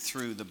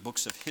through the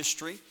books of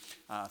history,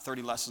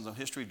 30 lessons of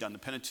history. We've done the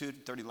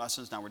Pentateuch, 30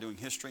 lessons. Now we're doing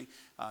history,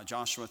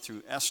 Joshua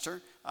through Esther.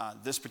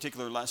 This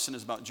particular lesson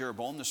is about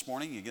Jeroboam this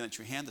morning. You get it at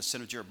your hand, the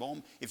sin of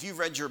Jeroboam. If you've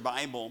read your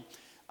Bible,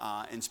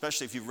 and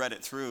especially if you've read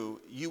it through,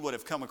 you would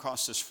have come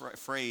across this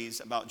phrase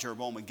about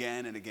Jeroboam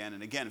again and again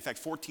and again. In fact,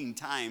 14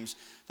 times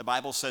the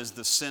Bible says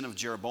the sin of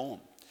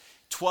Jeroboam.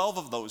 12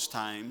 of those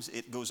times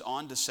it goes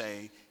on to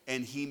say,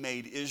 and he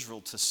made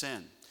Israel to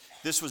sin.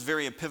 This was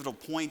very a pivotal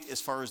point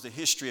as far as the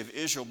history of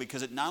Israel,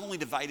 because it not only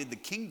divided the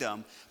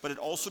kingdom, but it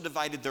also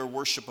divided their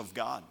worship of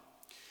God.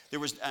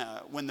 There was,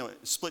 when the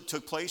split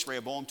took place,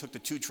 Rehoboam took the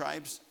 2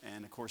 tribes,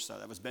 and of course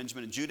that was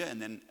Benjamin and Judah,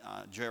 and then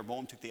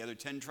Jeroboam took the other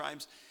 10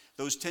 tribes.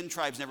 Those 10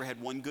 tribes never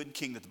had one good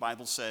king that the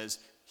Bible says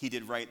he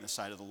did right in the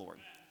sight of the Lord.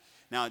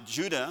 Now,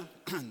 Judah,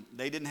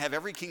 they didn't have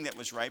every king that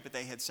was right, but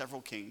they had several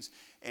kings.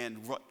 And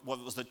what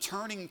was the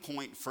turning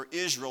point for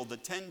Israel, the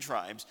 10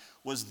 tribes,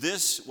 was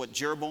this, what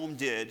Jeroboam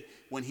did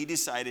when he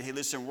decided, hey,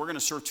 listen, we're going to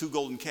serve 2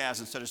 golden calves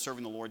instead of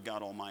serving the Lord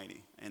God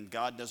Almighty. And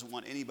God doesn't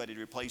want anybody to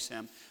replace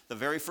him. The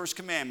very first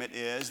commandment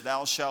is,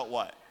 thou shalt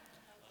what?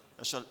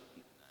 Thou shalt,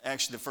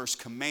 actually, the first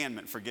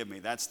commandment, forgive me,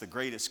 that's the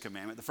greatest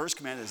commandment. The first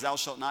commandment is, thou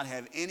shalt not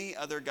have any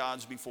other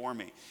gods before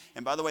me.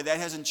 And by the way, that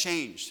hasn't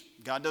changed.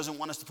 God doesn't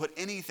want us to put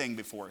anything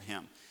before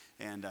him.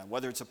 And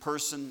whether it's a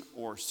person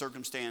or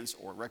circumstance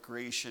or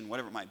recreation,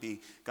 whatever it might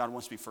be, God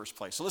wants to be first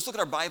place. So let's look at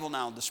our Bible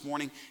now this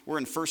morning. We're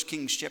in 1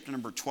 Kings chapter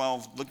number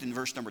 12. Look in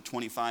verse number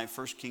 25.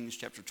 1 Kings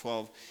chapter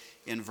 12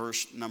 in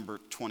verse number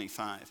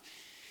 25.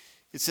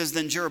 It says,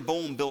 then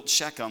Jeroboam built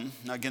Shechem.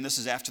 Now again, this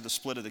is after the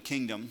split of the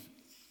kingdom.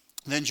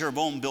 Then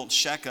Jeroboam built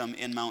Shechem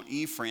in Mount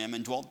Ephraim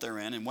and dwelt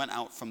therein, and went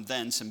out from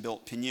thence and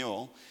built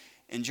Peniel.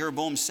 And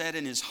Jeroboam said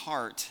in his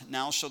heart,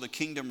 now shall the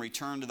kingdom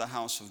return to the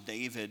house of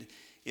David,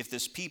 if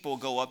this people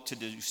go up to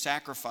do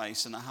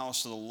sacrifice in the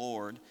house of the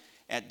Lord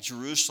at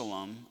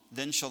Jerusalem.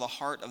 Then shall the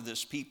heart of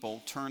this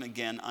people turn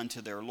again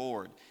unto their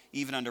Lord,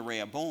 even unto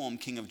Rehoboam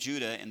king of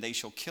Judah, and they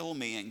shall kill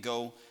me and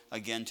go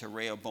again to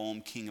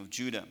Rehoboam king of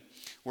Judah.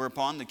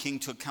 Whereupon the king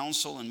took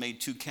counsel and made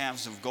 2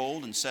 calves of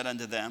gold, and said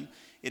unto them,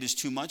 it is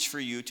too much for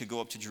you to go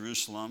up to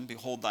Jerusalem.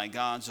 Behold thy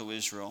gods, O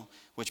Israel,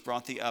 which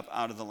brought thee up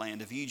out of the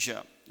land of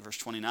Egypt. Verse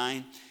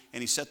 29,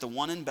 and he set the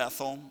one in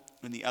Bethel,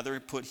 and the other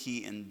put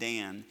he in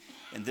Dan.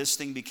 And this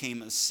thing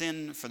became a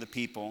sin for the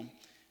people,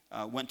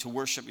 went to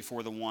worship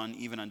before the one,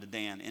 even unto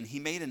Dan. And he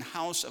made an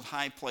house of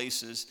high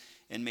places,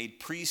 and made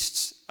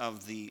priests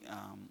of the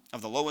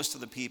lowest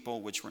of the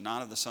people, which were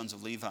not of the sons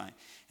of Levi.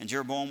 And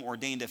Jeroboam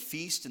ordained a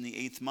feast in the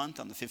 8th month,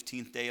 on the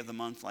 15th day of the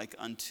month, like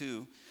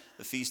unto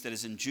the feast that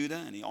is in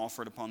Judah, and he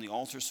offered upon the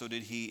altar. So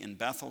did he in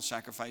Bethel,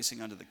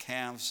 sacrificing unto the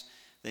calves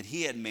that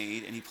he had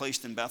made. And he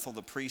placed in Bethel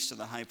the priests of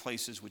the high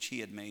places which he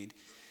had made.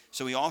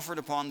 So he offered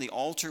upon the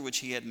altar which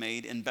he had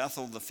made in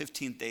Bethel the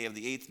 15th day of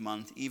the 8th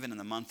month, even in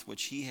the month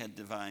which he had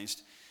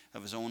devised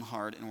of his own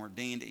heart, and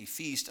ordained a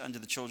feast unto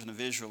the children of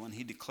Israel. And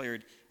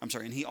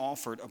he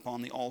offered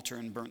upon the altar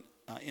and burnt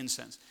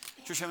incense.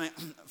 Church family,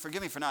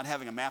 forgive me for not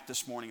having a map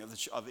this morning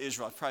of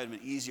Israel. It's probably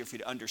been easier for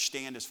you to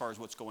understand as far as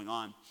what's going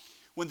on.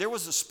 When there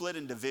was a split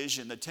in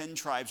division, the 10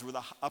 tribes were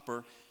the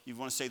upper, you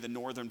want to say the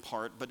northern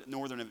part, but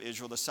northern of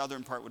Israel. The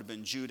southern part would have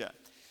been Judah.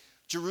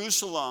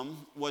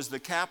 Jerusalem was the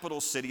capital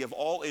city of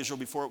all Israel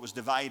before it was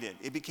divided.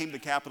 It became the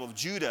capital of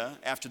Judah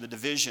after the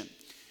division.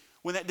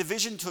 When that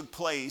division took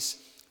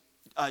place,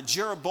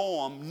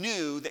 Jeroboam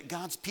knew that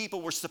God's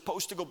people were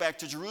supposed to go back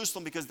to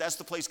Jerusalem because that's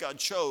the place God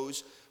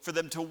chose for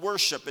them to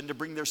worship and to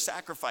bring their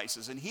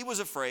sacrifices. And he was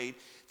afraid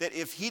that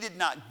if he did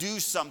not do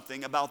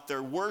something about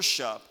their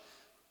worship,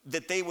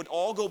 that they would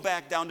all go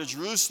back down to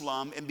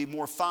Jerusalem and be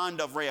more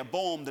fond of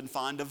Rehoboam than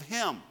fond of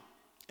him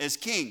as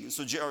king.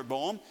 So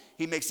Jeroboam,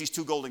 he makes these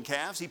 2 golden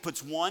calves. He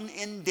puts one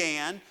in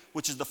Dan,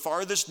 which is the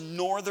farthest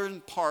northern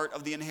part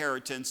of the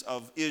inheritance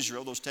of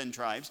Israel, those 10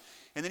 tribes.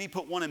 And then he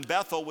put one in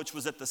Bethel, which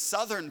was at the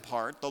southern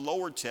part, the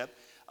lower tip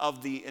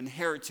of the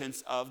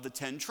inheritance of the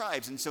 10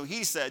 tribes. And so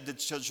he said to the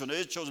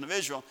children of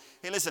Israel,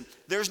 hey, listen,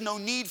 there's no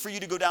need for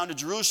you to go down to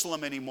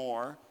Jerusalem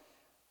anymore.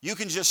 You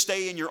can just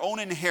stay in your own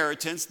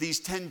inheritance, these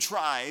 10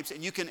 tribes,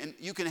 and you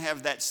can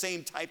have that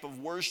same type of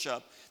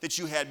worship that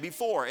you had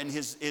before. And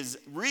his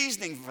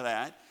reasoning for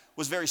that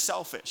was very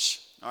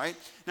selfish. All right.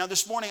 Now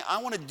this morning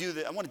I want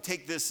to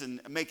take this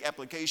and make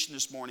application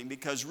this morning,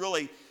 because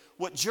really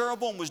what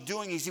Jeroboam was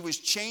doing is he was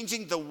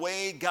changing the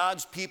way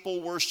God's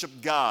people worship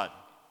God.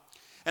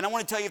 And I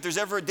want to tell you, if there's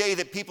ever a day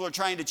that people are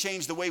trying to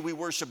change the way we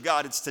worship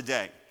God, it's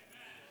today.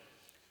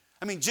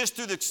 I mean, just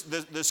through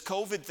this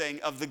COVID thing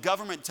of the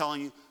government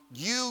telling you,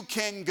 you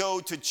can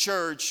go to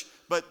church,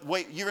 but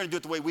wait, you're going to do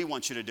it the way we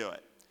want you to do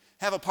it.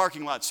 Have a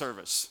parking lot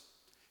service.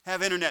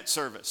 Have internet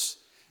service.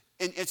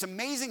 And it's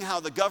amazing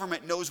how the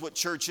government knows what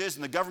church is,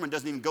 and the government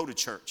doesn't even go to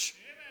church.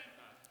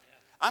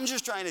 I'm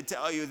just trying to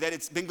tell you that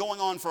it's been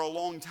going on for a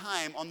long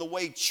time on the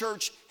way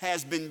church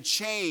has been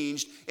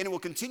changed, and it will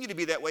continue to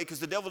be that way because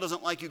the devil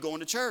doesn't like you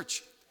going to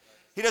church.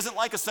 He doesn't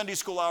like a Sunday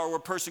school hour where a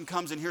person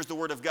comes and hears the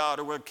Word of God,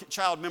 or where a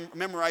child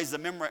memorizes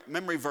a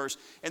memory verse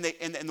and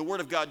the Word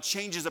of God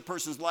changes a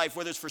person's life,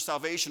 whether it's for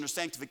salvation or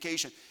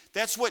sanctification.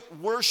 That's what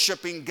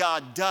worshiping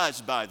God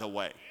does, by the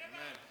way.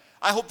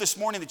 I hope this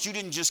morning that you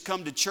didn't just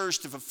come to church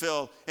to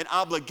fulfill an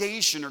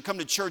obligation or come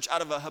to church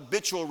out of a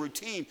habitual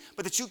routine,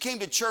 but that you came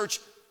to church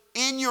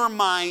in your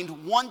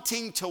mind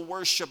wanting to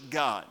worship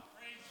God.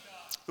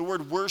 The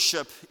word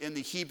worship in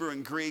the Hebrew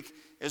and Greek,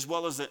 as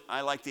well as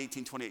I like the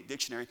 1828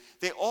 dictionary,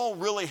 they all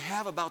really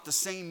have about the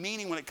same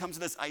meaning when it comes to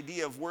this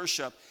idea of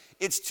worship.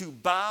 It's to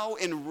bow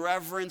in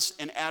reverence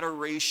and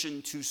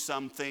adoration to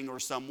something or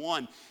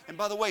someone. And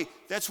by the way,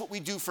 that's what we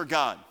do for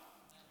God.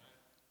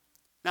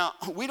 Now,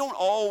 we don't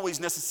always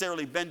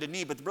necessarily bend a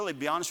knee, but really, to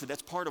be honest with you,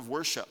 that's part of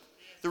worship.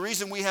 The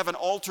reason we have an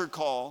altar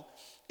call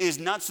is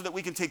not so that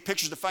we can take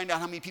pictures to find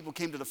out how many people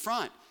came to the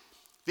front.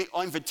 The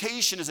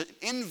invitation is an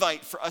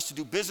invite for us to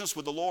do business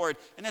with the Lord,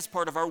 and that's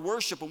part of our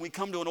worship. When we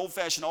come to an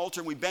old-fashioned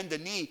altar and we bend a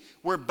knee,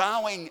 we're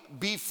bowing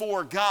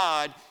before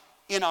God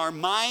in our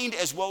mind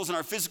as well as in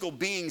our physical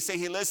being, saying,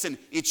 hey, listen,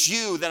 it's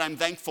you that I'm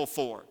thankful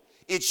for.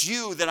 It's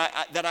you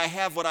that I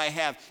have what I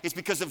have. It's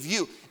because of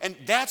you. And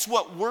that's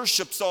what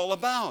worship's all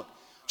about.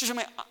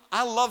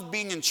 I love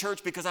being in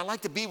church because I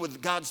like to be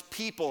with God's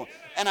people,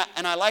 and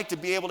I like to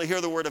be able to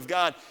hear the Word of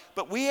God.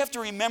 But we have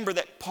to remember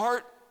that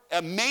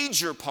a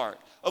major part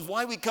of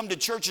why we come to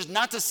church is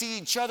not to see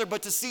each other,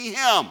 but to see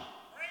Him.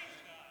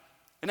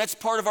 And that's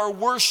part of our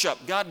worship.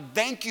 God,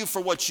 thank you for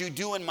what you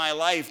do in my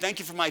life. Thank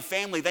you for my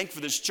family. Thank you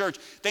for this church.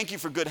 Thank you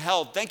for good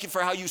health. Thank you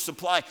for how you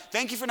supply.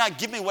 Thank you for not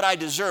giving me what I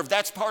deserve.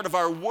 That's part of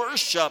our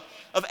worship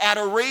of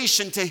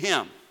adoration to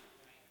Him.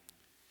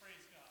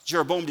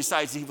 Jeroboam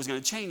decides that he was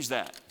going to change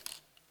that.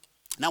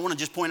 Now I want to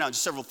just point out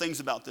several things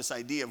about this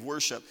idea of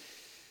worship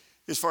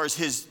as far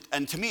as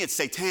and to me it's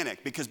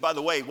satanic, because by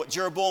the way, what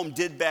Jeroboam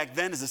did back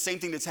then is the same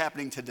thing that's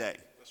happening today.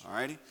 All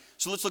righty?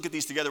 So let's look at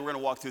these together. We're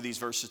going to walk through these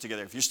verses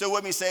together. If you're still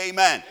with me, say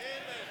amen.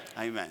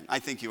 Amen. Amen. I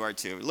think you are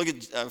too. Look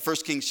at 1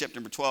 Kings chapter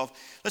number 12.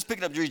 Let's pick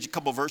it up, read a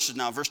couple verses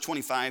now, verse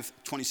 25,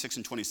 26,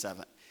 and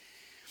 27.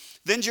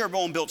 Then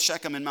Jeroboam built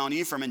Shechem in Mount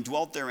Ephraim and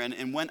dwelt therein,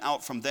 and went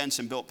out from thence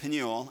and built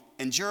Peniel.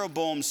 And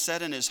Jeroboam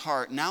said in his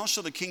heart, now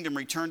shall the kingdom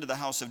return to the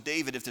house of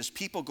David, if this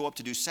people go up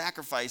to do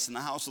sacrifice in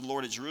the house of the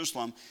Lord at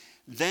Jerusalem.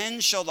 Then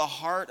shall the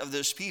heart of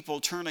this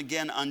people turn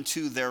again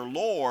unto their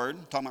Lord,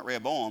 talking about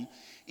Rehoboam,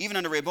 even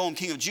unto Rehoboam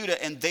king of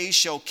Judah, and they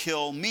shall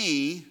kill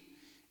me,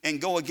 and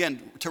go again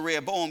to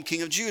Rehoboam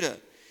king of Judah.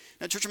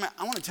 Now, church,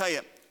 I want to tell you,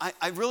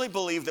 I really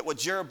believe that what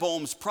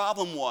Jeroboam's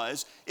problem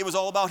was, it was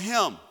all about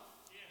him.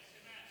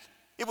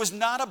 It was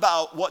not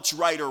about what's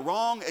right or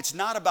wrong. It's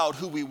not about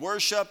who we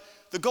worship.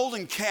 The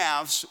golden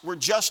calves were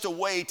just a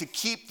way to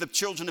keep the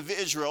children of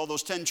Israel,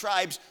 those 10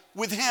 tribes,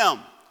 with him.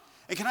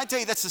 And can I tell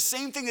you, that's the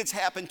same thing that's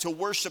happened to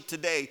worship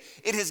today.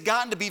 It has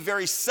gotten to be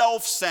very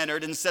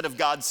self-centered instead of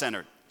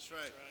God-centered. That's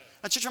right.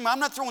 Now, church, I'm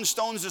not throwing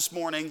stones this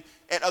morning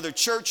at other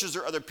churches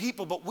or other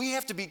people, but we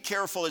have to be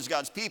careful as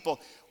God's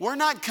people. We're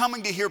not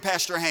coming to hear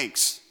Pastor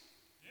Hanks.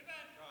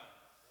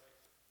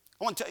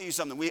 I want to tell you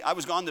something. I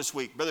was gone this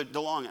week. Brother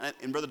DeLong, I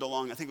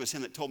think it was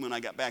him that told me when I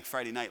got back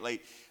Friday night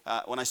late,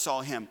 when I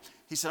saw him.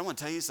 He said, I want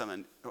to tell you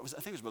something. I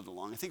think it was Brother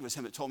DeLong. I think it was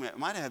him that told me. It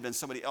might have been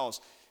somebody else.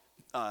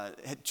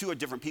 Had two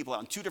different people out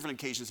on two different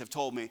occasions have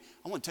told me,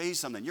 I want to tell you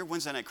something. Your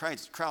Wednesday night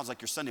crowd's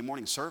like your Sunday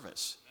morning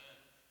service.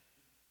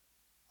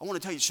 I want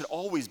to tell you, it should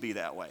always be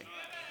that way.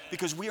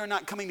 Because we are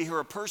not coming to hear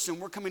a person,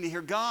 we're coming to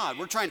hear God.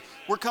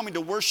 We're coming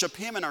to worship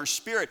Him in our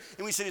spirit.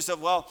 And we say to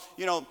ourselves, well,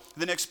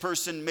 the next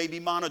person may be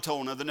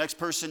monotone, or the next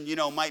person,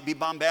 might be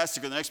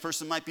bombastic, or the next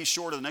person might be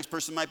short, or the next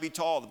person might be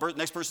tall, the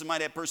next person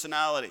might have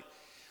personality.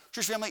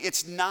 Church family,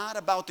 it's not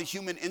about the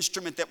human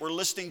instrument that we're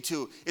listening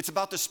to. It's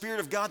about the Spirit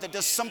of God that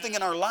does something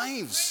in our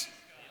lives.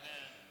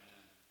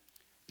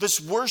 This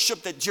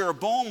worship that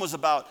Jeroboam was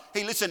about,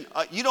 hey, listen,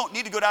 you don't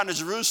need to go down to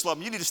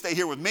Jerusalem. You need to stay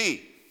here with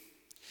me.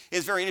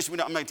 It's very interesting.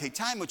 I'm not going to take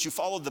time, but you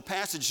follow the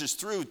passages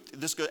through.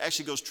 This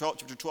actually goes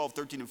chapter 12,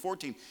 13, and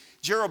 14.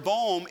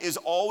 Jeroboam is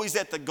always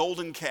at the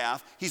golden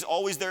calf. He's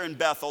always there in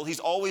Bethel. He's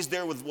always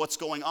there with what's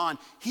going on.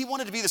 He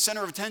wanted to be the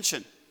center of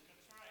attention.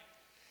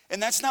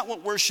 And that's not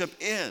what worship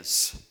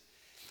is.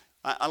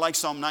 I like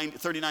Psalm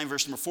 39,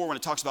 verse number 4, when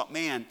it talks about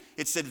man.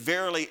 It said,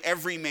 verily,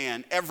 every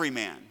man,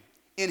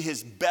 in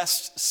his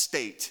best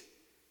state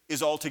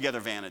is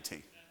altogether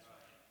vanity.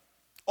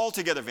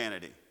 Altogether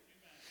vanity.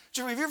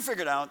 Have you ever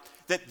figured out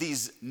that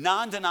these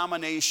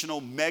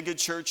non-denominational mega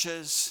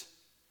churches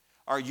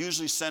are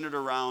usually centered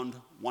around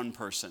one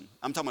person?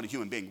 I'm talking about a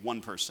human being,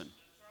 one person.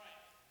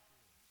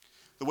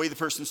 The way the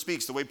person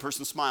speaks, the way the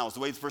person smiles, the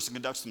way the person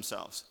conducts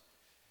themselves.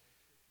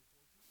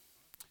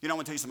 I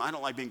want to tell you something. I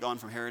don't like being gone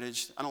from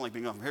Heritage. I don't like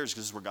being gone from Heritage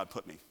because this is where God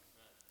put me.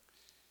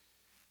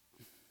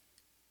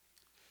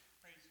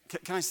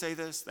 Can I say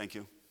this? Thank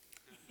you.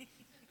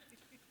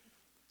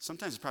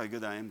 Sometimes it's probably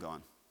good that I am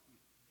gone.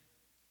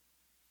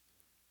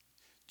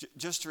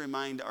 Just to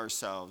remind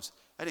ourselves,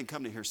 I didn't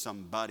come to hear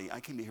somebody. I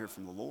came to hear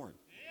from the Lord.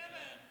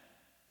 Amen.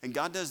 And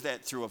God does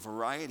that through a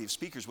variety of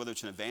speakers, whether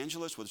it's an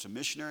evangelist, whether it's a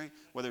missionary,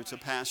 whether it's a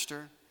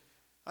pastor.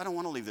 I don't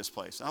want to leave this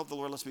place. I hope the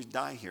Lord lets me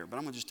die here. But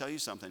I'm going to just tell you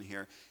something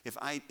here. If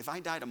I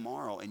die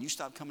tomorrow and you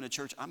stop coming to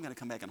church, I'm going to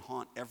come back and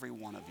haunt every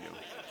one of you.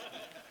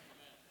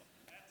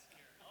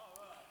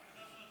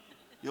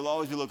 You'll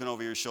always be looking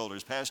over your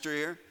shoulders. Pastor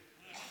here?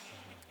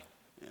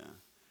 Yeah.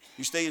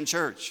 You stay in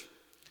church.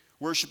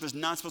 Worship is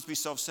not supposed to be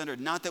self-centered.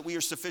 Not that we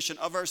are sufficient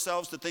of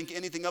ourselves to think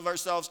anything of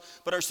ourselves,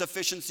 but our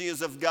sufficiency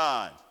is of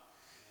God.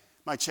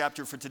 My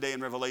chapter for today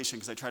in Revelation,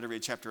 because I try to read a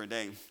chapter a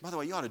day. By the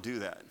way, you ought to do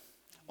that.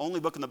 Only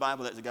book in the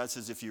Bible that God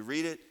says if you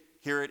read it,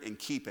 hear it, and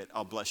keep it,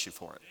 I'll bless you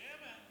for it.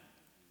 Amen.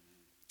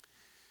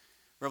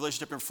 Revelation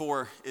chapter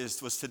 4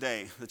 was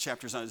today. The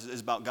chapter is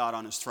about God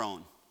on his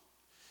throne.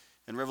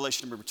 In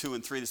Revelation number 2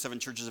 and 3, the 7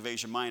 churches of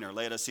Asia Minor,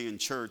 Laodicean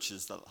church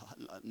is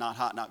not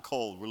hot, not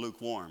cold, we're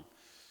lukewarm.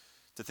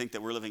 To think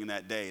that we're living in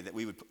that day, that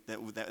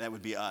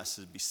would be us,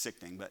 it would be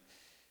sickening. But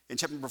in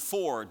chapter number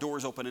 4,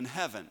 doors open in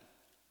heaven.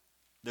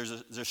 There's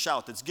a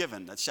shout that's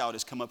given. That shout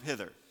has come up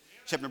hither.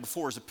 Chapter number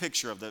 4 is a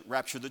picture of the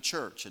rapture of the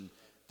church. And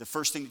the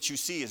first thing that you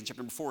see is in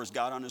chapter number 4 is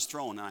God on his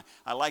throne. And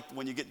I like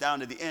when you get down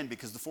to the end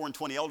because the 4 and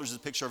 20 elders is a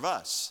picture of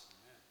us.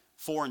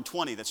 4 and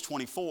 20, that's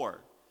 24.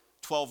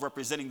 12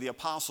 representing the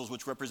apostles,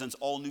 which represents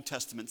all New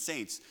Testament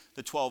saints.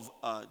 The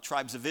 12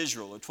 tribes of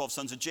Israel, or 12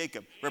 sons of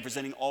Jacob,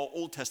 representing all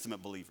Old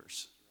Testament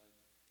believers.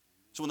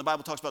 So when the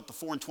Bible talks about the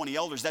 4 and 20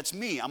 elders, that's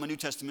me. I'm a New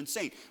Testament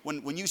saint.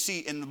 When you see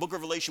in the book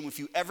of Revelation, if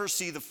you ever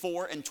see the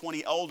 4 and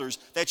 20 elders,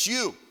 that's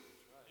you.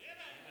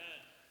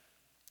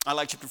 I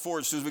like chapter 4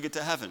 as soon as we get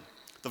to heaven.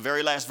 The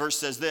very last verse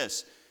says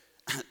this.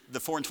 The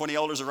 4 and 20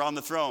 elders are on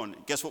the throne.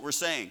 Guess what we're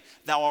saying?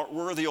 Thou art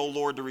worthy, O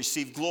Lord, to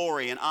receive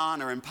glory and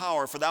honor and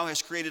power, for thou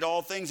hast created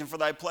all things, and for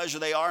thy pleasure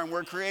they are and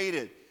were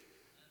created.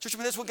 Church,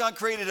 that's what God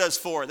created us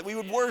for, that we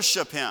would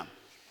worship him.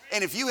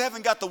 And if you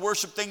haven't got the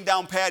worship thing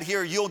down pat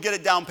here, you'll get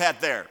it down pat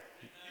there.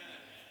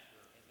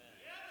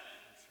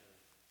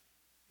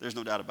 There's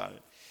no doubt about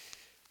it.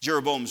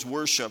 Jeroboam's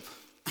worship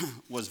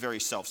was very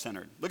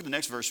self-centered. Look at the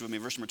next verse with me,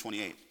 verse number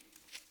 28.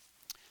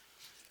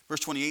 Verse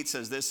 28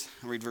 says this.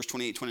 I'll read verse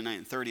 28, 29,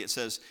 and 30. It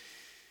says,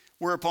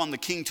 whereupon the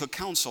king took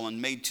counsel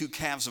and made 2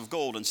 calves of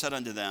gold and said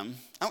unto them,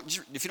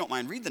 if you don't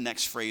mind, read the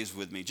next phrase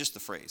with me, just the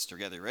phrase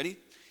together. Ready?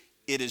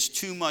 It is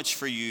too much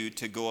for you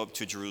to go up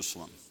to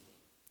Jerusalem.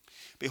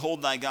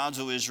 Behold thy gods,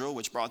 O Israel,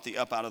 which brought thee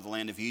up out of the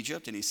land of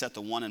Egypt. And he set the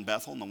one in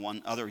Bethel, and the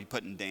one other he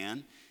put in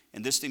Dan.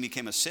 And this thing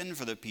became a sin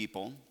for the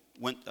people.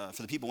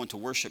 For the people went to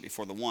worship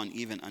before the one,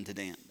 even unto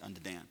Dan.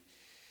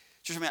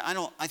 Church,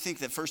 I think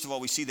that first of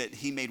all we see that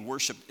he made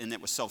worship and that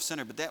was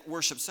self-centered. But that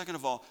worship, second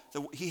of all,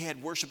 he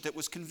had worship that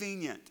was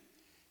convenient.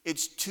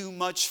 It's too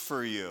much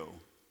for you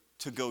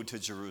to go to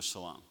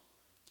Jerusalem.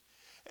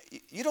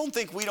 You don't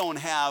think we don't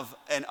have,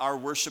 and our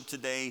worship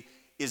today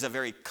is a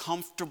very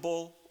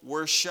comfortable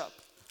worship?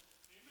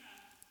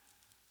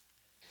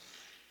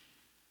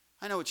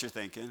 I know what you're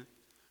thinking.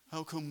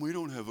 How come we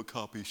don't have a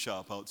coffee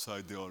shop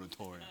outside the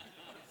auditorium?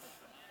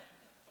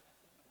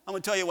 I'm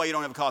going to tell you why you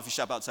don't have a coffee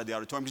shop outside the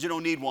auditorium, because you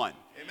don't need one.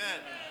 Amen.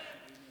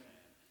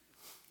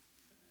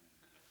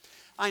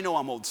 I know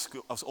I'm old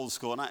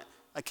school, and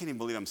I can't even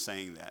believe I'm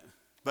saying that.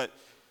 But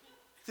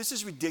this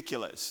is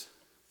ridiculous.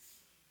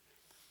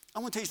 I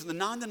want to tell you something.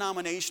 The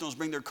non-denominationals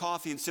bring their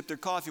coffee and sip their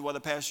coffee while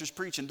the pastor's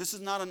preaching. This is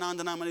not a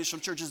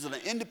non-denominational church. This is an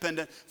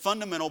independent,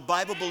 fundamental,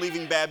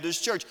 Bible-believing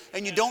Baptist church.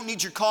 And you don't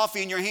need your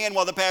coffee in your hand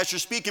while the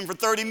pastor's speaking for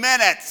 30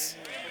 minutes.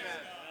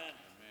 Amen.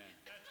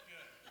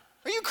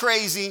 Are you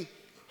crazy?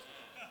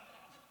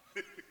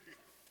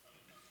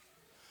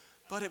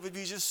 But it would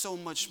be just so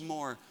much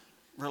more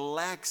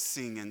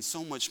relaxing and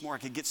so much more. I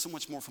could get so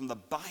much more from the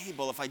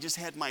Bible if I just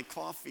had my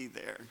coffee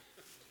there.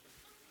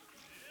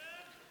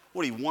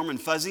 What are you, warm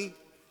and fuzzy?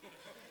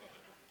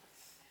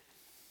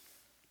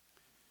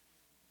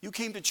 You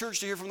came to church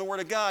to hear from the Word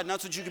of God,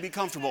 not so that you could be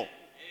comfortable.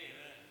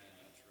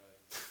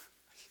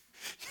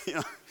 You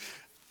know,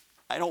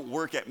 I don't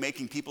work at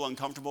making people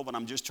uncomfortable, but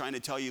I'm just trying to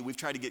tell you, we've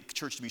tried to get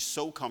church to be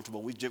so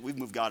comfortable, we've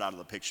moved God out of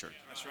the picture.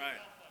 That's right.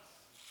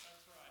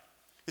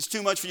 It's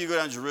too much for you to go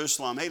down to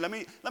Jerusalem. Hey, let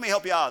me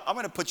help you out. I'm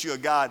going to put you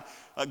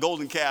a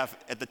golden calf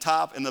at the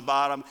top and the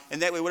bottom,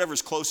 and that way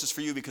whatever's closest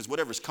for you, because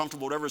whatever's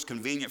comfortable, whatever's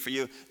convenient for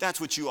you, that's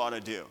what you ought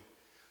to do.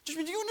 Do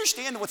you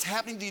understand what's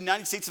happening to the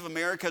United States of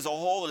America as a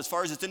whole, and as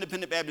far as its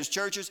independent Baptist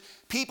churches?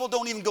 People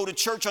don't even go to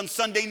church on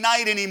Sunday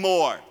night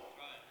anymore.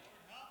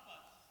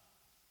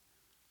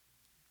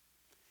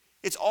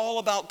 It's all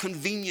about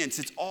convenience.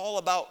 It's all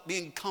about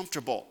being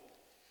comfortable.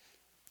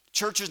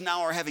 Churches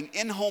now are having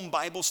in-home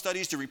Bible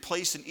studies to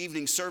replace an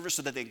evening service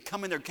so that they can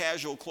come in their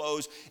casual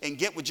clothes and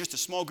get with just a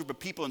small group of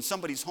people in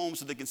somebody's home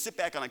so they can sit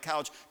back on a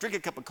couch, drink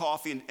a cup of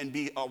coffee, and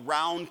be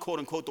around, quote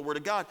unquote, the Word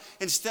of God.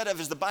 Instead of,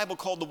 as the Bible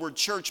called the word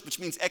church, which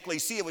means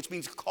ecclesia, which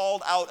means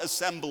called out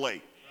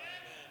assembly.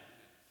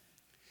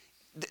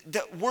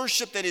 The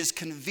worship that is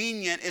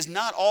convenient is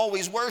not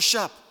always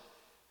worship.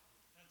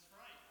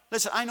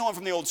 Listen, I know I'm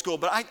from the old school,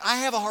 but I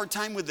have a hard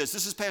time with this.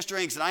 This is Pastor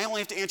Hanks, and I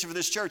only have to answer for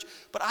this church.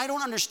 But I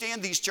don't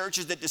understand these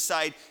churches that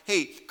decide,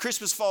 hey,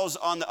 Christmas falls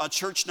on a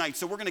church night,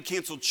 so we're going to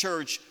cancel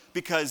church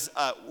because,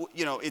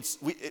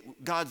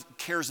 God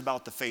cares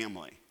about the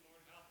family.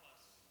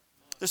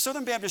 The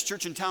Southern Baptist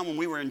Church in town, when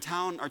we were in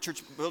town, our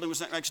church building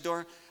was next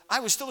door. I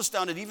was still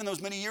astounded, even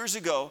those many years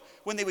ago,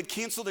 when they would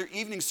cancel their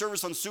evening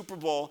service on Super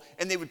Bowl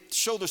and they would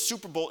show the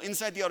Super Bowl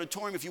inside the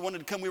auditorium. If you wanted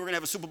to come, we were going to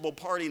have a Super Bowl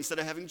party instead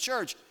of having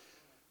church.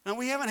 Now,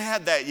 we haven't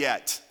had that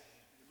yet.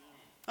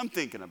 I'm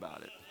thinking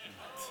about it.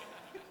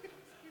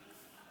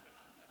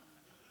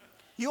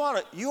 You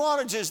ought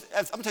to just,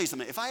 I'm going to tell you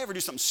something. If I ever do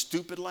something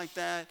stupid like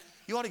that,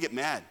 you ought to get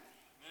mad.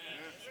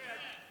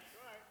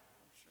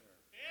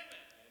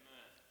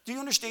 Do you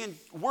understand?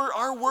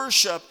 Our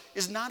worship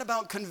is not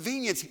about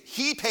convenience.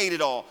 He paid it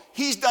all.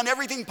 He's done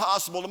everything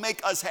possible to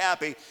make us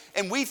happy.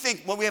 And we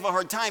think, well, we have a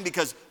hard time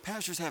because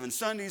pastor's having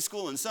Sunday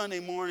school and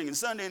Sunday morning and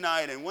Sunday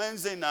night and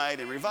Wednesday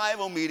night and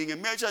revival meeting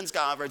and missions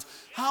conference.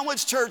 How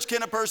much church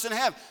can a person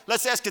have?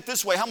 Let's ask it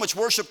this way. How much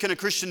worship can a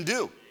Christian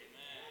do?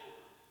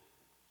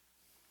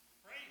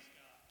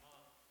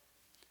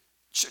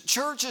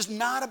 Church is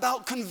not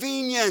about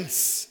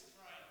convenience.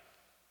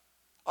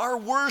 Our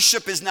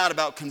worship is not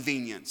about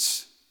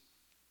convenience.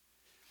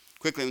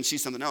 Quickly, let's see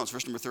something else.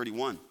 Verse number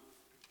 31.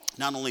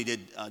 Not only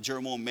did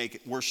Jeroboam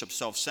make worship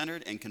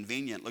self-centered and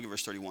convenient. Look at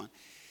verse 31.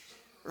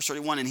 Verse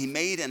 31, and he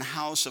made an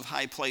house of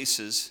high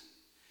places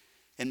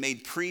and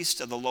made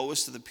priests of the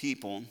lowest of the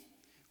people,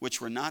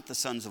 which were not the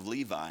sons of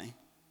Levi.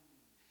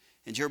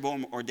 And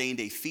Jeroboam ordained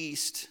a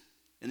feast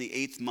in the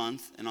 8th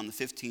month and on the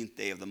 15th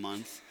day of the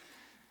month,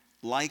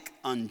 like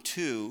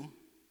unto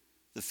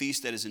the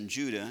feast that is in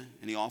Judah,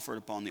 and he offered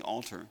upon the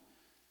altar.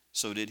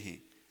 So did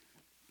he.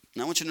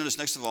 Now I want you to notice,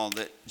 next of all,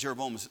 that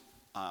Jeroboam's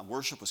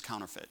worship was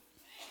counterfeit.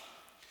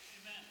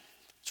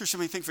 Church, let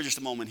me think for just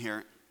a moment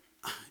here.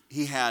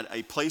 He had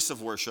a place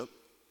of worship.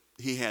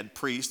 He had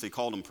priests. They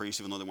called them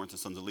priests, even though they weren't the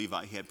sons of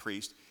Levi. He had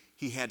priests.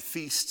 He had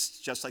feasts,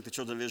 just like the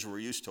children of Israel were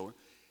used to.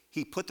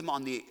 He put them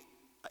on the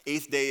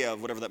 8th day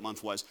of whatever that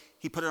month was.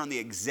 He put it on the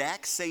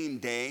exact same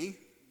day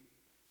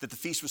that the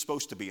feast was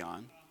supposed to be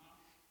on.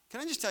 Can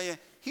I just tell you,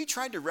 he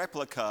tried to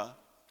replicate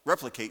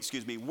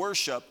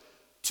worship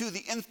to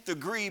the nth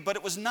degree, but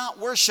it was not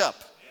worship.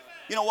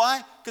 You know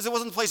why? Because it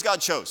wasn't the place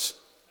God chose.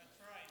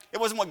 It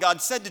wasn't what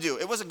God said to do.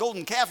 It was a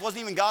golden calf. It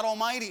wasn't even God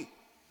Almighty.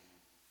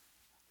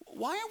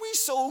 Why are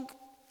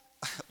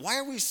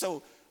we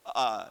so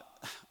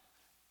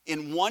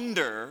in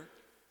wonder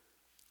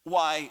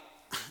why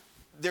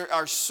there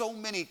are so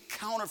many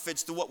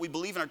counterfeits to what we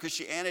believe in our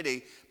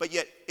Christianity, but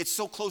yet it's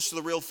so close to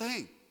the real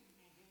thing?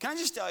 Can I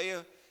just tell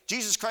you,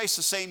 Jesus Christ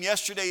is the same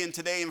yesterday and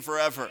today and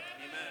forever. Amen.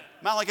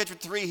 Malachi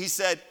 3, he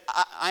said,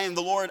 I am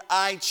the Lord,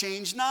 I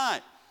change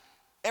not.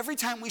 Every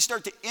time we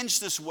start to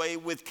inch this way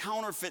with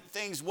counterfeit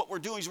things, what we're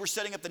doing is we're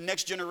setting up the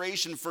next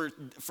generation for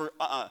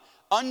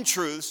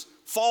untruths,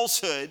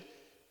 falsehood.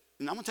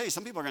 And I'm going to tell you,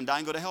 some people are going to die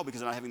and go to hell because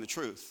they're not having the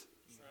truth.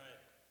 Right.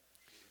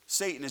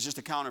 Satan is just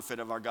a counterfeit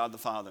of our God the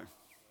Father.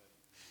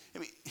 I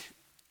mean,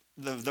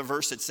 the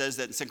verse that says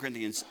that in 2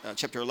 Corinthians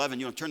chapter 11,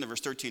 you know, turn to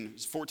verse 13,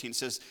 14,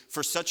 says,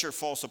 for such are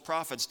false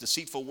prophets,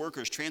 deceitful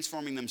workers,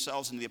 transforming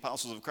themselves into the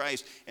apostles of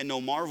Christ, and no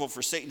marvel,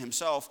 for Satan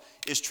himself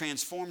is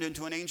transformed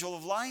into an angel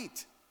of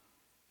light.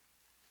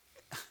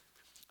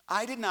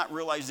 I did not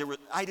realize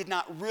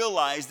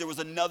there was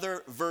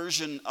another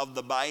version of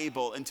the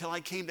Bible until I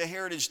came to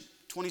Heritage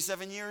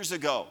 27 years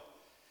ago.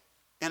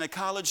 And a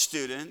college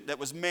student that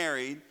was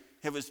married,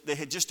 they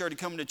had just started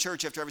coming to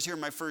church after I was here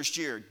in my first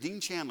year. Dean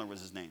Chandler was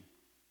his name.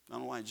 I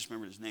don't know why I just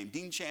remembered his name.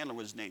 Dean Chandler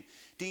was his name.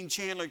 Dean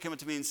Chandler came up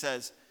to me and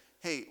says,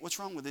 hey, what's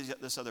wrong with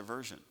this other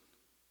version?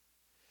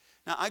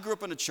 Now, I grew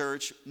up in a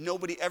church.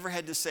 Nobody ever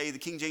had to say the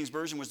King James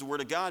Version was the Word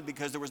of God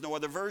because there was no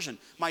other version.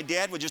 My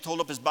dad would just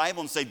hold up his Bible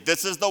and say,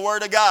 this is the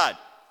Word of God.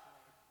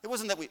 It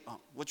wasn't that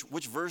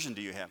which version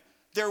do you have?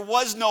 There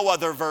was no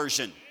other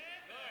version.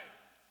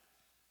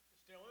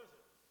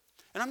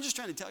 And I'm just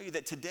trying to tell you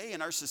that today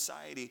in our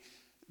society,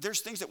 there's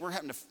things that we're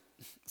having to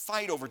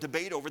fight over,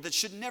 debate over, that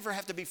should never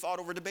have to be fought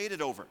over,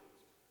 debated over.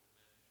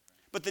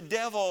 But the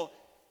devil,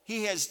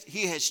 he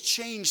has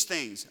changed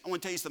things. I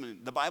want to tell you something.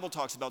 The Bible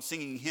talks about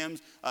singing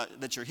hymns,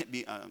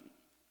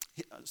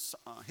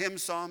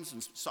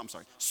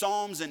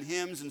 psalms and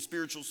hymns and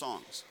spiritual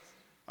songs.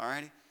 All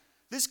right?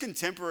 This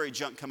contemporary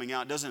junk coming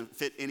out doesn't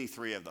fit any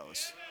three of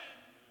those.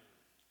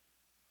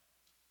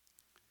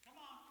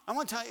 I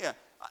want to tell you,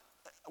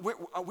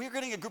 we're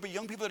getting a group of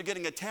young people that are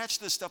getting attached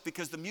to this stuff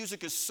because the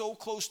music is so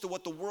close to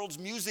what the world's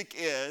music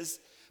is,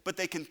 but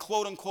they can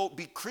quote unquote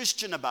be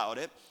Christian about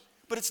it,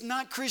 but it's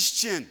not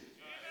Christian.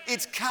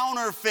 It's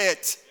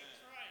counterfeit.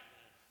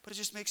 But it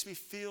just makes me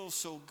feel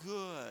so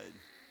good.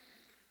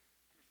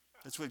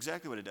 That's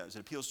exactly what it does. It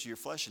appeals to your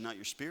flesh and not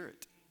your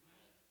spirit.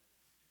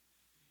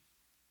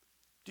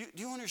 Do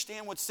you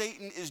understand what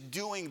Satan is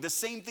doing? The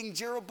same thing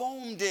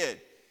Jeroboam did.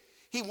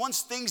 He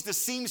wants things to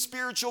seem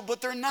spiritual, but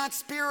they're not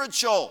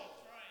spiritual.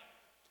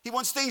 He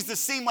wants things to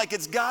seem like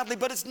it's godly,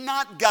 but it's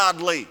not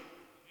godly.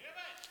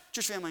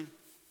 Church family,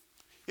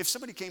 if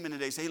somebody came in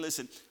today and said, hey,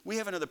 listen, we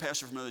have another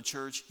pastor from another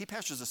church. He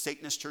pastors a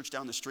Satanist church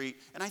down the street,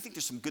 and I think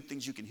there's some good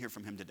things you can hear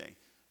from him today.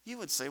 You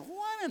would say,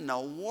 what in the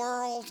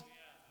world?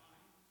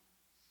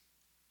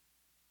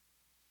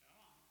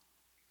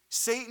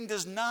 Satan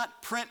does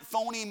not print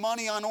phony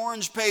money on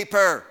orange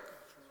paper.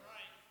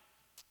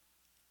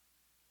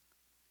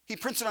 He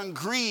prints it on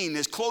green,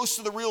 as close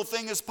to the real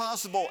thing as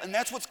possible. And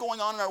that's what's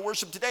going on in our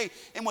worship today.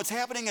 And what's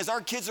happening is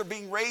our kids are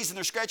being raised and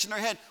they're scratching their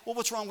head. Well,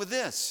 what's wrong with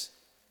this?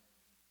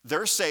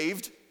 They're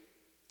saved.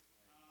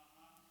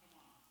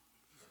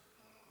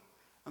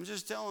 I'm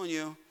just telling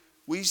you,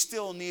 we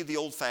still need the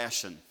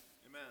old-fashioned.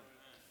 Amen.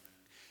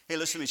 Hey,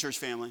 listen to me, church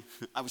family.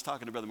 I was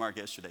talking to Brother Mark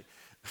yesterday.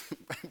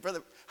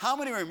 Brother, how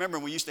many remember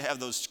we used to have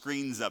those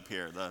screens up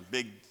here, the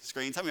big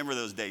screens? How many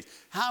remember those days?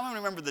 How many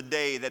remember the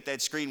day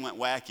that screen went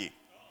wacky?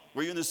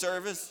 Were you in the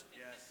service?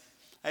 Yes.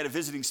 I had a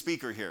visiting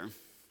speaker here.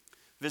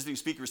 Visiting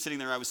speaker was sitting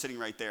there. I was sitting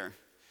right there.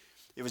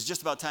 It was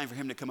just about time for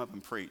him to come up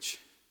and preach.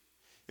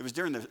 It was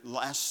during the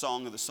last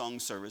song of the song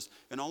service,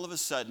 and all of a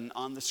sudden,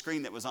 on the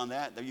screen that was on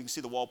that, you can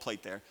see the wall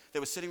plate there, that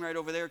was sitting right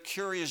over there,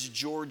 Curious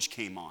George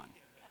came on.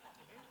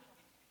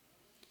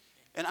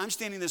 And I'm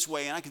standing this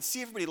way, and I could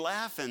see everybody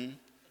laughing.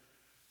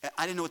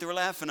 I didn't know what they were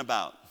laughing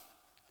about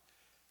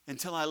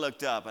until I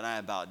looked up, and I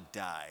about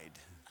died.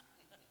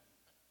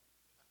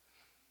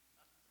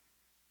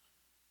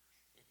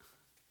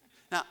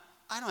 Now,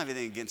 I don't have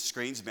anything against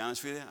screens, to be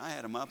honest with you. I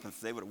had them up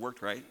if they would have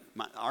worked right.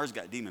 Ours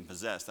got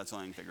demon-possessed. That's all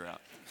I can figure out.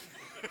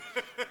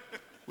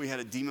 We had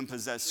a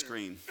demon-possessed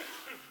screen.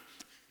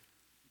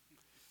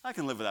 I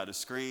can live without a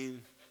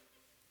screen.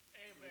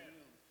 Amen.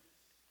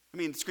 I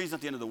mean, the screen's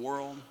not the end of the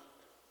world.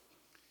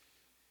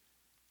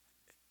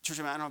 Church,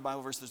 I don't have a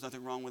Bible verse. There's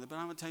nothing wrong with it. But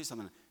I'm going to tell you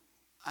something.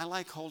 I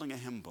like holding a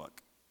hymn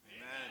book.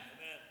 Amen.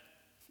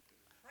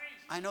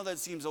 I know that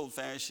seems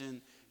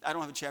old-fashioned. I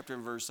don't have a chapter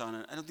and verse on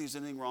it. I don't think there's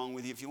anything wrong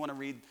with you. If you want to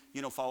read,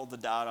 follow the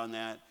dot on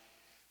that.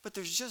 But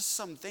there's just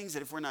some things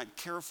that if we're not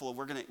careful,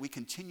 we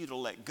continue to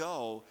let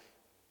go.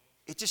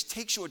 It just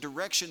takes you a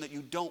direction that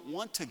you don't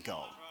want to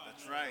go.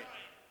 That's right.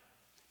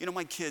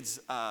 My kids,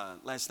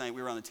 last night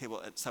we were on the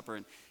table at supper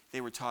and they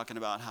were talking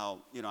about how,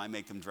 I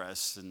make them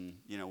dress and,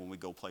 when we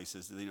go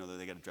places, they got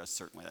to dress a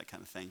certain way, that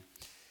kind of thing.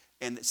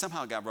 And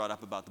somehow it got brought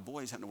up about the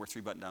boys having to wear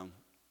 3-button-down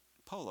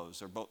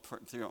polos or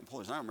 3-button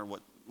polos. I don't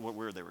remember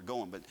where they were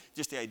going, but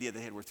just the idea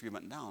they had to wear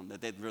 3-button-down,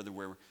 that they'd rather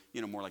wear,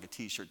 more like a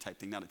T-shirt type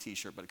thing, not a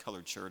T-shirt, but a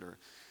colored shirt or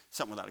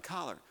something without a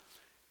collar.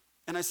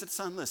 And I said,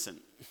 son, listen,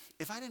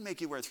 if I didn't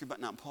make you wear a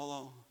 3-button-down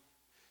polo,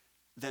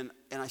 and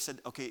I said,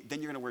 okay,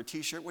 then you're going to wear a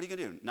T-shirt. What are you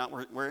going to do? Not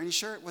wear any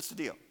shirt? What's the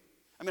deal?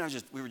 I mean,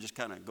 we were just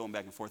kind of going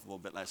back and forth a little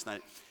bit last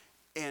night.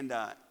 And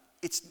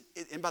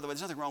and by the way,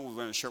 there's nothing wrong with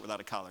wearing a shirt without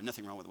a collar.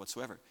 Nothing wrong with it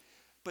whatsoever.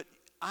 But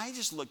I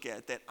just look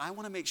at that. I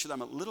want to make sure that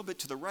I'm a little bit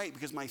to the right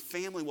because my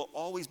family will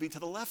always be to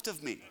the left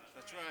of me.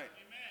 That's right.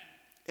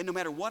 And no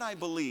matter what I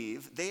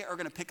believe, they are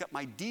going to pick up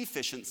my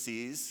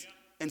deficiencies.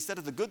 Instead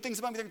of the good things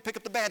about me, they're going to pick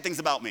up the bad things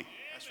about me.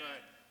 That's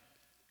right.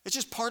 It's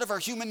just part of our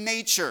human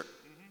nature.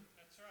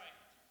 That's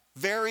right.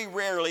 Very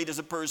rarely does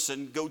a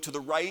person go to the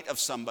right of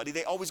somebody.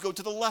 They always go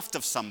to the left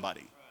of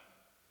somebody. Amen.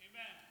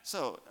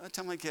 So I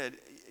tell my kid,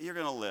 you're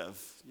going to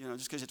live.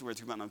 Just because you have to wear a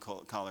 3-button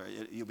collar,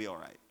 you'll be all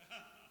right.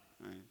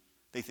 All right.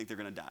 They think they're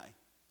going to die.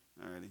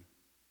 All righty.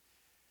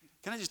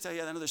 Can I just tell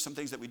you, I know there's some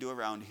things that we do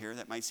around here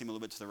that might seem a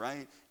little bit to the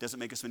right. Doesn't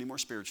make us any more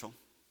spiritual.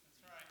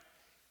 That's right.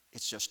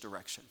 It's just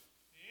direction.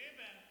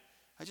 Amen.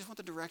 I just want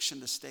the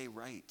direction to stay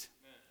right.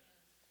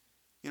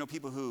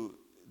 People who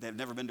they've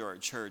never been to our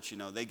church,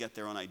 they get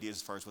their own ideas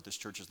as far as what this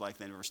church is like.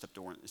 They never stepped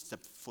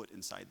foot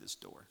inside this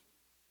door.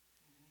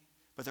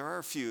 But there are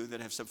a few that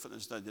have stepped foot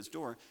inside this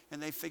door,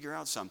 and they figure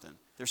out something.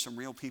 There's some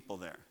real people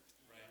there.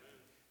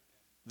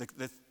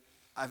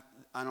 I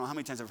don't know how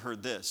many times I've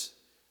heard this.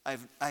 I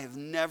have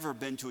never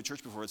been to a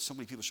church before where so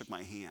many people shook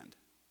my hand.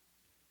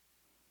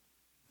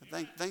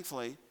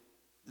 Thankfully,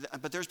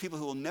 but there's people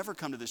who will never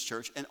come to this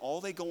church, and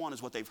all they go on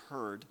is what they've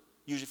heard,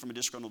 usually from a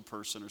disgruntled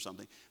person or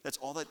something. That's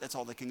all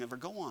they can ever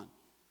go on.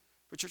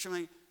 But church,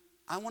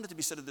 I want it to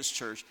be said of this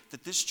church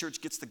that this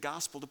church gets the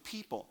gospel to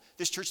people.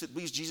 This church that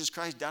believes Jesus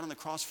Christ died on the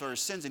cross for our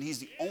sins, and he's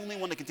the only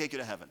one that can take you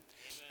to heaven.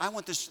 I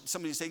want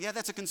somebody to say, yeah,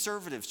 that's a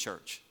conservative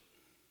church.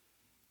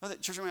 Well,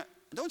 church,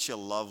 don't you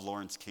love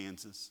Lawrence,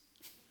 Kansas?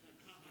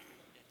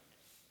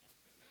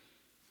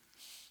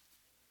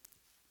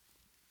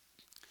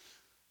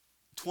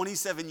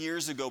 27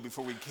 years ago,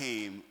 before we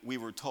came, we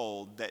were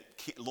told that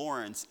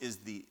Lawrence is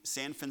the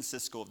San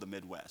Francisco of the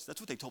Midwest.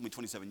 That's what they told me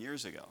 27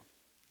 years ago.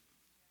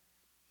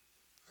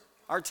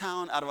 Our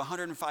town, out of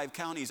 105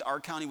 counties, our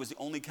county was the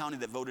only county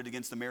that voted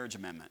against the marriage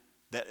amendment.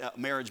 That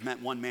marriage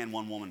meant one man,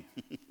 one woman.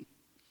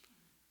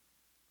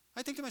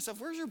 I think to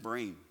myself, where's your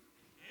brain?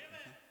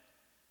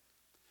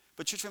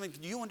 But church family,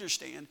 do you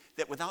understand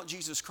that without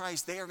Jesus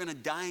Christ, they are going to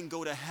die and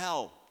go to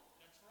hell?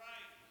 That's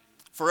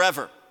right.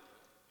 Forever.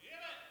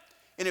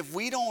 And if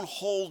we don't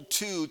hold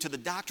to the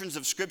doctrines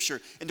of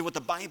Scripture and to what the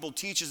Bible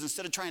teaches,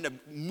 instead of trying to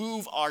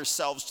move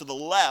ourselves to the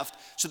left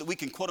so that we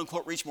can, quote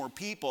unquote, reach more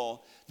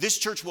people, this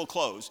church will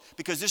close.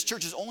 Because this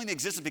church is only in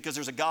existence because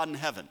there's a God in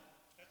heaven.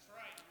 That's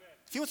right.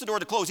 If he wants the door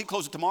to close, he'd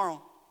close it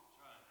tomorrow.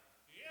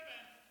 That's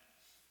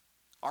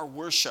right. Our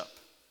worship.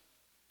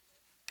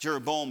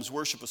 Jeroboam's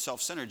worship was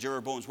self-centered.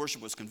 Jeroboam's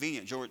worship was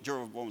convenient.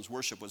 Jeroboam's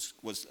worship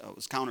was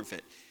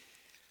counterfeit.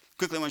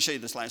 Quickly, I want to show you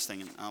this last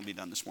thing, and I'll be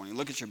done this morning.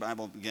 Look at your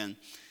Bible again.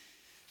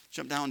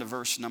 Jump down to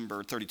verse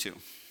number 32.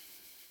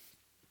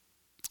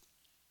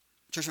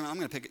 Church, I'm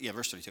going to pick,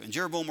 verse 32. And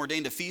Jeroboam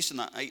ordained a feast in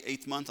the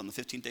 8th month, on the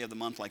 15th day of the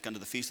month, like unto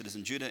the feast that is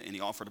in Judah, and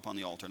he offered upon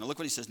the altar. Now look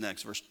what he says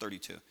next, verse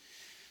 32.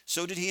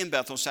 So did he in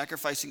Bethel,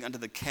 sacrificing unto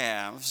the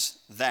calves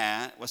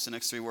that, what's the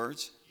next three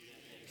words?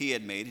 He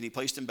had made. And he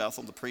placed in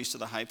Bethel the priests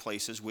of the high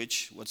places,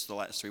 which, what's the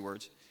last three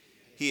words?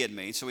 He had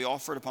made. So he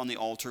offered upon the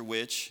altar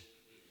which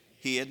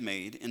he had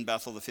made in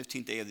Bethel the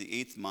 15th day of the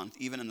 8th month,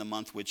 even in the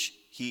month which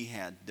he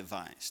had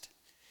devised.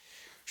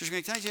 Church,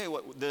 can I tell you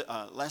what the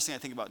last thing I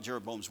think about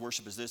Jeroboam's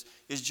worship is this?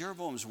 Is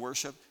Jeroboam's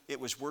worship, it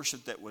was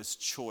worship that was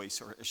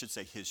choice, or I should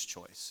say his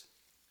choice.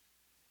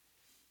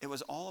 It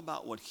was all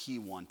about what he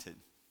wanted.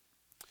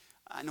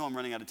 I know I'm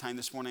running out of time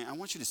this morning. I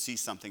want you to see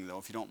something, though,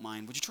 if you don't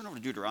mind. Would you turn over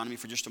to Deuteronomy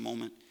for just a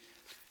moment?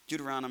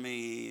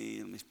 Deuteronomy,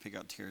 let me pick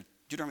out here.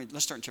 Deuteronomy,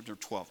 let's start in chapter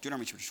 12.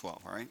 Deuteronomy chapter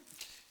 12, all right?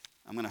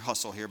 I'm going to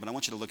hustle here, but I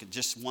want you to look at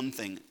just one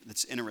thing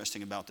that's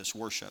interesting about this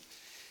worship.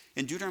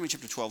 In Deuteronomy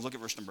chapter 12, look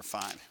at verse number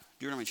 5.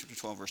 Deuteronomy chapter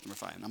 12, verse number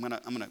 5. And I'm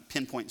going to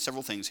pinpoint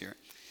several things here.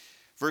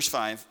 Verse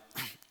 5,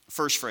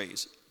 first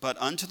phrase.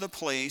 But unto the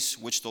place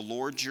which the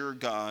Lord your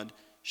God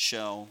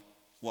shall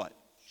what?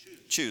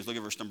 Choose. Look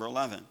at verse number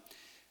 11.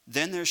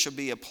 Then there shall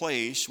be a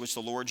place which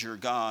the Lord your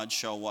God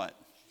shall what?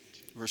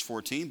 Verse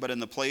 14. But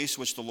in the place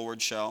which the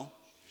Lord shall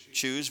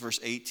choose. Verse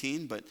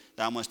 18. But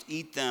thou must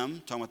eat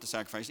them, talking about the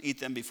sacrifice, eat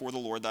them before the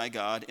Lord thy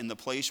God in the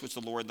place which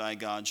the Lord thy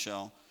God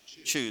shall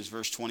choose.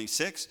 Verse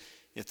 26.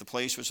 If the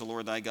place which the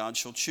Lord thy God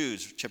shall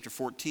choose. Chapter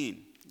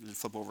 14.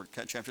 Flip over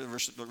chapter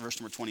verse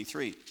number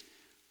 23.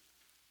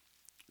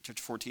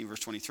 Chapter 14, verse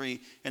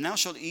 23. And thou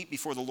shalt eat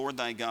before the Lord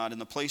thy God in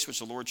the place which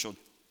the Lord shall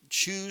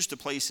choose to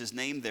place his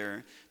name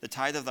there, the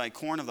tithe of thy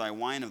corn, of thy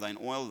wine, of thine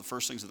oil, of the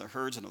firstlings of the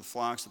herds and of the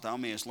flocks, that thou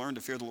mayest learn to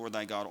fear the Lord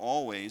thy God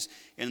always,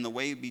 and if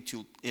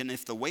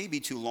the way be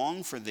too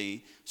long for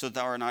thee, so that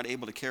thou art not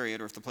able to carry it,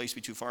 or if the place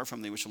be too far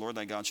from thee, which the Lord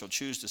thy God shall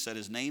choose to set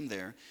his name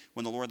there,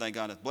 when the Lord thy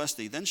God hath blessed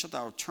thee, then shalt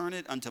thou turn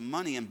it unto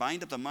money, and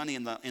bind up the money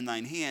in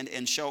thine hand,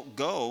 and shalt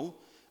go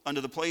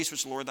unto the place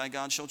which the Lord thy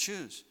God shall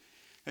choose.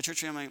 Now, church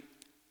family,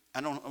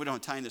 we don't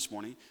have time this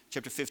morning.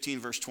 Chapter 15,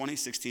 verse 20,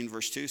 16,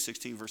 verse 2,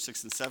 16, verse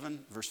 6 and 7,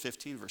 verse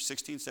 15, verse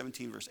 16,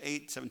 17, verse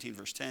 8, 17,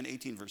 verse 10,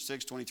 18, verse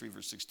 6, 23,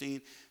 verse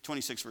 16,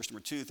 26, verse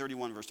number 2,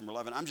 31, verse number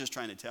 11. I'm just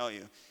trying to tell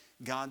you,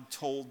 God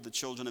told the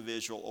children of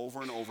Israel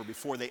over and over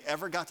before they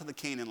ever got to the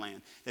Canaan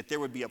land that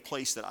there would be a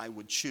place that I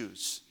would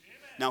choose.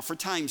 Now, for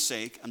time's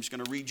sake, I'm just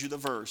going to read you the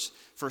verse.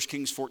 1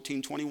 Kings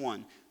 14,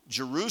 21.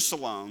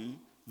 Jerusalem,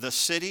 the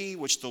city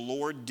which the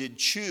Lord did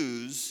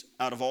choose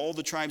out of all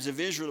the tribes of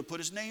Israel to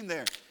put his name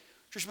there.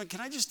 Churchman,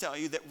 can I just tell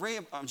you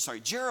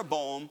that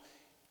Jeroboam,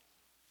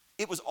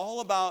 it was all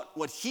about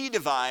what he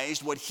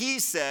devised, what he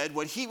said,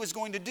 what he was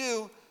going to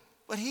do,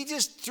 but he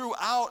just threw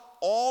out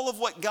all of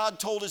what God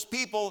told his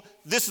people.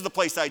 This is the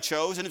place I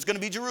chose, and it's going to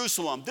be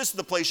Jerusalem. This is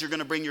the place you're going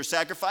to bring your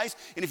sacrifice,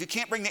 and if you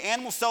can't bring the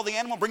animal, sell the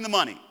animal, bring the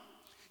money.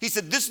 He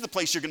said, this is the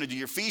place you're going to do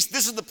your feast.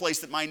 This is the place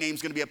that my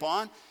name's going to be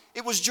upon.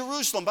 It was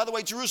Jerusalem. By the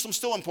way, Jerusalem's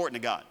still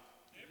important to God.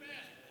 Amen.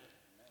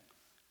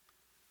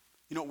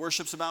 You know what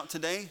worship's about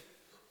today?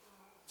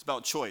 It's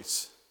about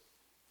choice.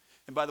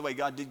 And by the way,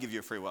 God did give you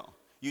a free will.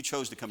 You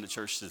chose to come to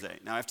church today.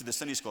 Now, after the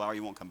Sunday school hour,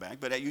 you won't come back,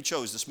 but you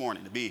chose this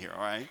morning to be here,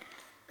 all right?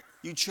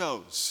 You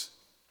chose.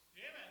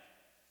 Amen.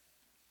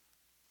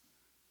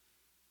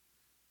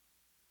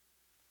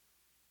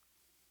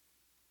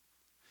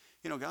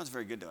 You know, God's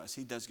very good to us.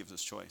 He does give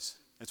us choice.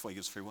 That's why he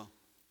gives free will.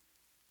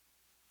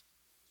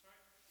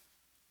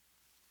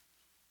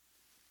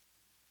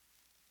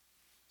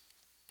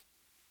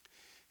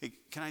 Hey,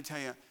 can I tell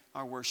you,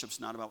 our worship's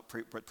not about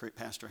what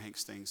Pastor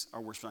Hanks thinks. Our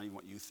worship's not even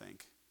what you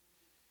think.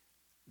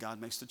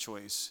 God makes the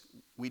choice.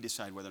 We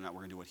decide whether or not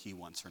we're going to do what he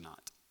wants or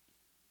not.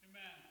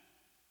 Amen.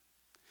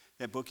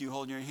 That book you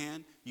hold in your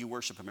hand, you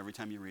worship him every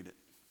time you read it.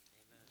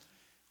 Amen.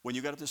 When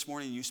you got up this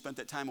morning and you spent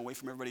that time away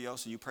from everybody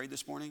else and you prayed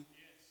this morning,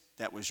 yes,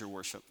 that was your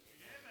worship.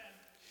 Amen.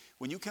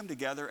 When you come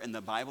together and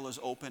the Bible is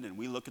open and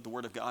we look at the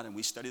Word of God and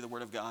we study the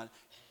Word of God,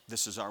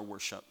 this is our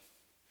worship.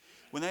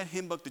 When that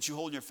hymn book that you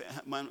hold in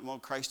your well,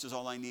 Christ is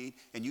all I need,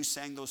 and you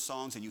sang those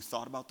songs and you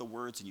thought about the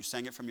words and you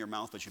sang it from your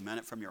mouth, but you meant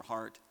it from your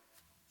heart,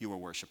 you were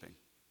worshiping.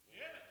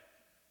 Yeah.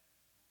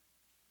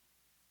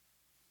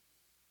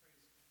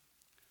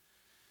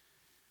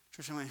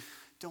 Church family,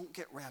 don't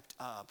get wrapped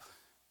up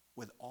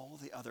with all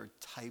the other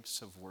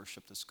types of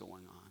worship that's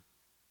going on.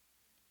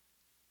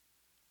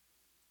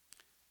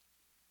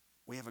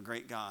 We have a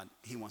great God.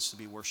 He wants to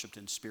be worshiped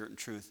in spirit and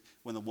truth.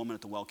 When the woman at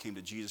the well came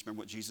to Jesus, remember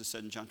what Jesus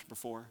said in John chapter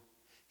 4?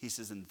 He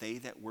says, and they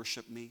that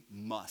worship me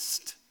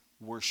must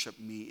worship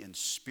me in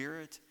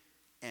spirit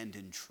and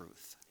in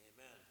truth.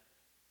 Amen.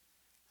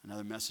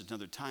 Another message,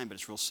 another time, but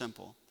it's real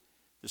simple.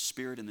 The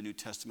Spirit in the New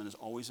Testament is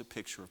always a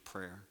picture of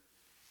prayer.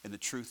 And the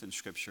truth in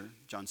Scripture,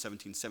 John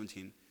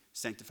 17:17,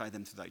 sanctify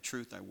them through thy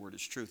truth, thy word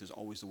is truth, is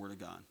always the Word of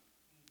God.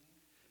 Mm-hmm.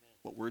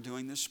 What we're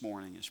doing this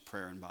morning is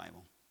prayer and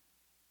Bible.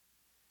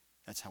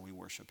 That's how we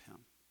worship him.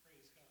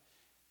 Praise God.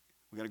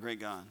 We got a great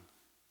God.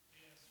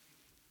 Yes.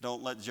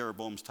 Don't let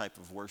Jeroboam's type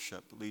of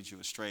worship lead you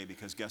astray,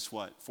 because guess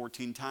what?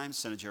 14 times,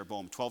 son of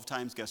Jeroboam. 12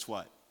 times, guess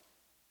what?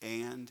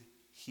 And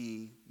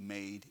he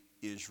made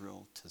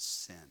Israel to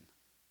sin.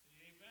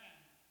 Amen.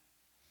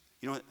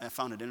 You know what? I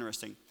found it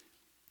interesting.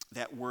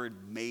 That word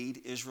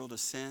made Israel to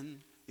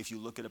sin, if you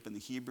look it up in the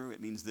Hebrew, it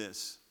means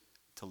this: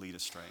 to lead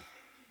astray.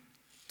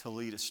 To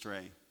lead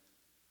astray.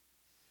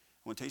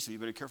 I want to tell you something. You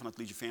better be careful not to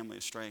lead your family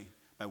astray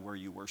by where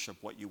you worship,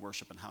 what you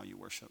worship, and how you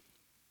worship.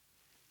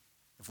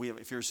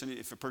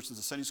 If a person's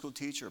a Sunday school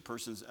teacher, a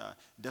person's, it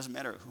doesn't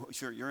matter,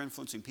 if you're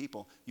influencing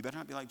people, you better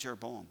not be like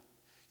Jeroboam.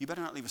 You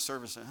better not leave a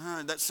service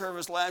saying, that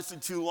service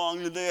lasted too long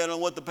today, I don't know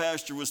what the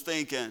pastor was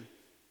thinking. Let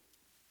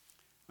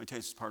me tell you,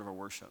 it's part of our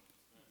worship.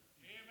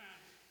 Amen.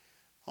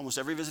 Almost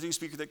every visiting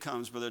speaker that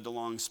comes, Brother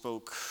DeLong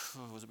spoke,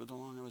 was it Brother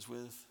DeLong I was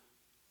with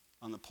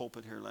on the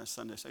pulpit here last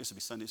Sunday? I used to be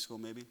Sunday school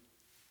maybe.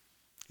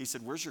 He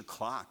said, where's your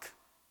clock?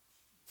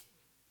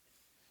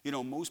 You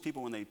know, most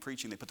people when they're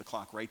preaching, they put the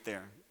clock right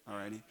there, all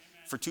righty?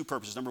 For two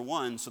purposes. Number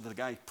one, so that the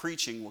guy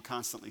preaching will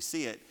constantly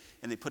see it,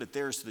 and they put it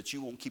there so that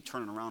you won't keep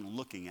turning around and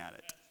looking at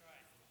it. That's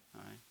right.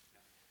 All right?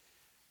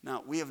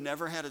 Now, we have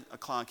never had a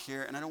clock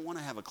here, and I don't want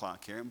to have a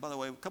clock here. And by the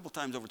way, a couple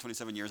times over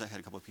 27 years, I had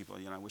a couple of people,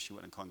 I wish you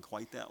wouldn't have gone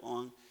quite that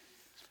long.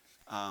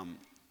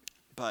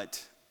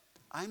 But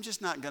I'm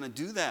just not going to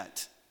do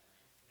that.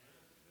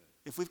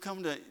 If we've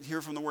come to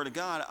hear from the Word of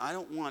God, I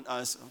don't want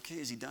us, okay,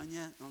 is he done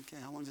yet? Okay,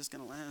 how long is this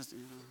going to last? You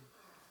know?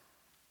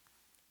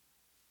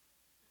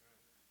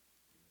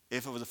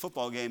 If it was a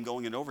football game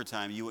going into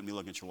overtime, you wouldn't be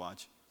looking at your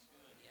watch.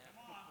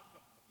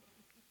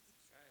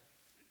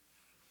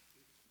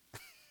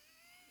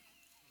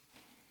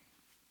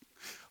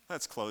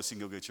 That's close. You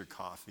can go get your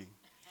coffee.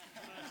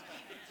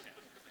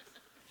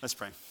 Let's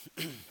pray.